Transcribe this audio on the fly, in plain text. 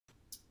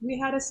We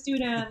had a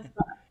student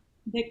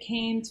that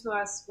came to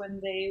us when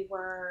they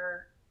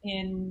were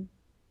in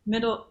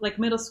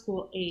middle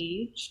school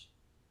age,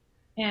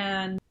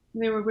 and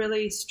they were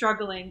really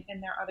struggling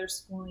in their other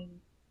schooling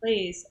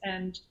place,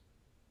 and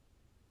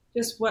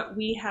just what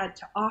we had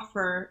to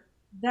offer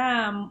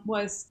them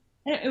was,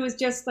 it was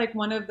just like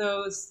one of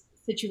those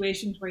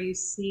situations where you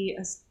see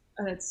a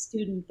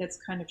student that's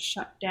kind of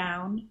shut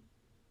down,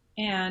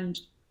 and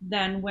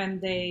then when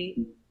they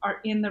are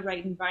in the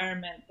right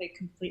environment, they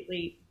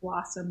completely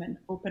blossom and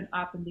open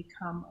up and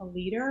become a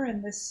leader.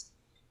 And this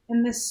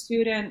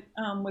student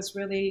was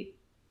really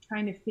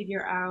trying to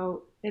figure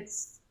out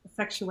its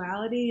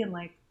sexuality and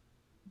like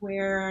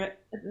where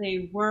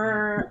they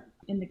were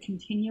in the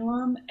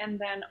continuum. And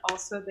then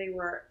also they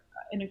were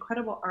an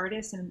incredible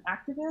artist and an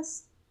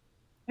activist.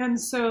 And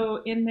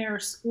so in their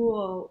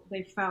school,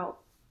 they felt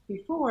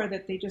before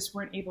that they just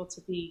weren't able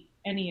to be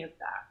any of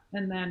that.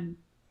 And then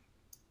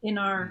in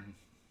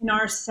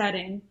our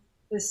setting,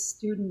 this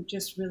student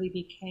just really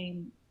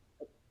became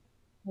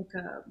like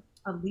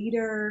a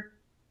leader,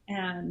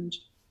 and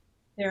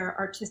their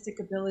artistic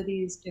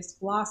abilities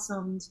just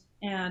blossomed.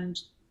 And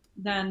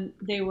then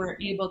they were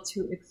able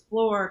to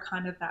explore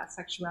kind of that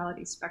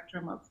sexuality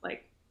spectrum of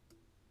like,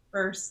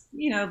 first,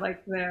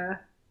 like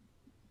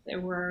they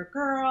were a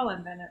girl,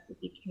 and then it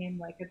became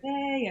like a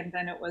they, and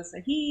then it was a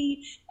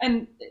he.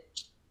 And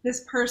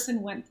this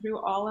person went through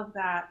all of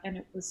that, and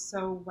it was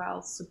so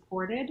well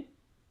supported.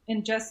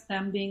 And just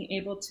them being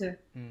able to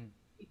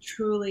be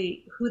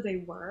truly who they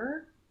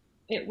were,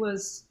 it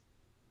was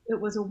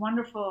a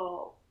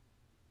wonderful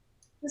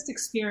just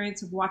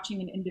experience of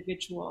watching an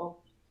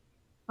individual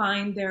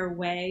find their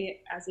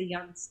way as a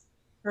young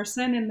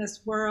person in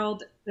this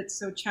world that's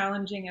so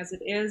challenging as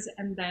it is,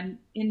 and then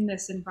in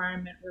this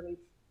environment really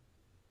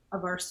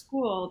of our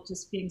school,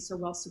 just being so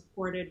well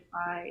supported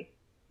by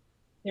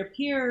their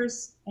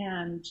peers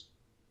and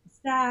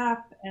staff,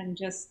 and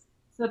just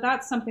so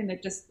that's something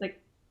that just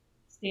like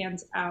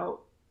stands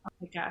out,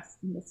 I guess,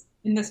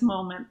 in this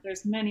moment.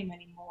 There's many,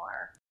 many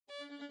more.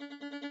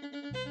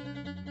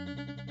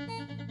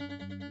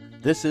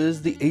 This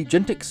is the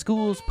Agentic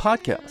Schools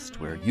Podcast,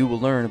 where you will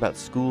learn about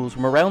schools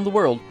from around the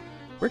world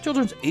where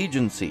children's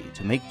agency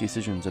to make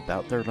decisions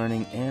about their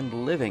learning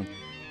and living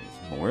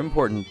is more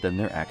important than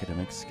their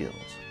academic skills.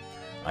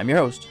 I'm your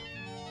host,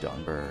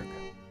 Don Berg.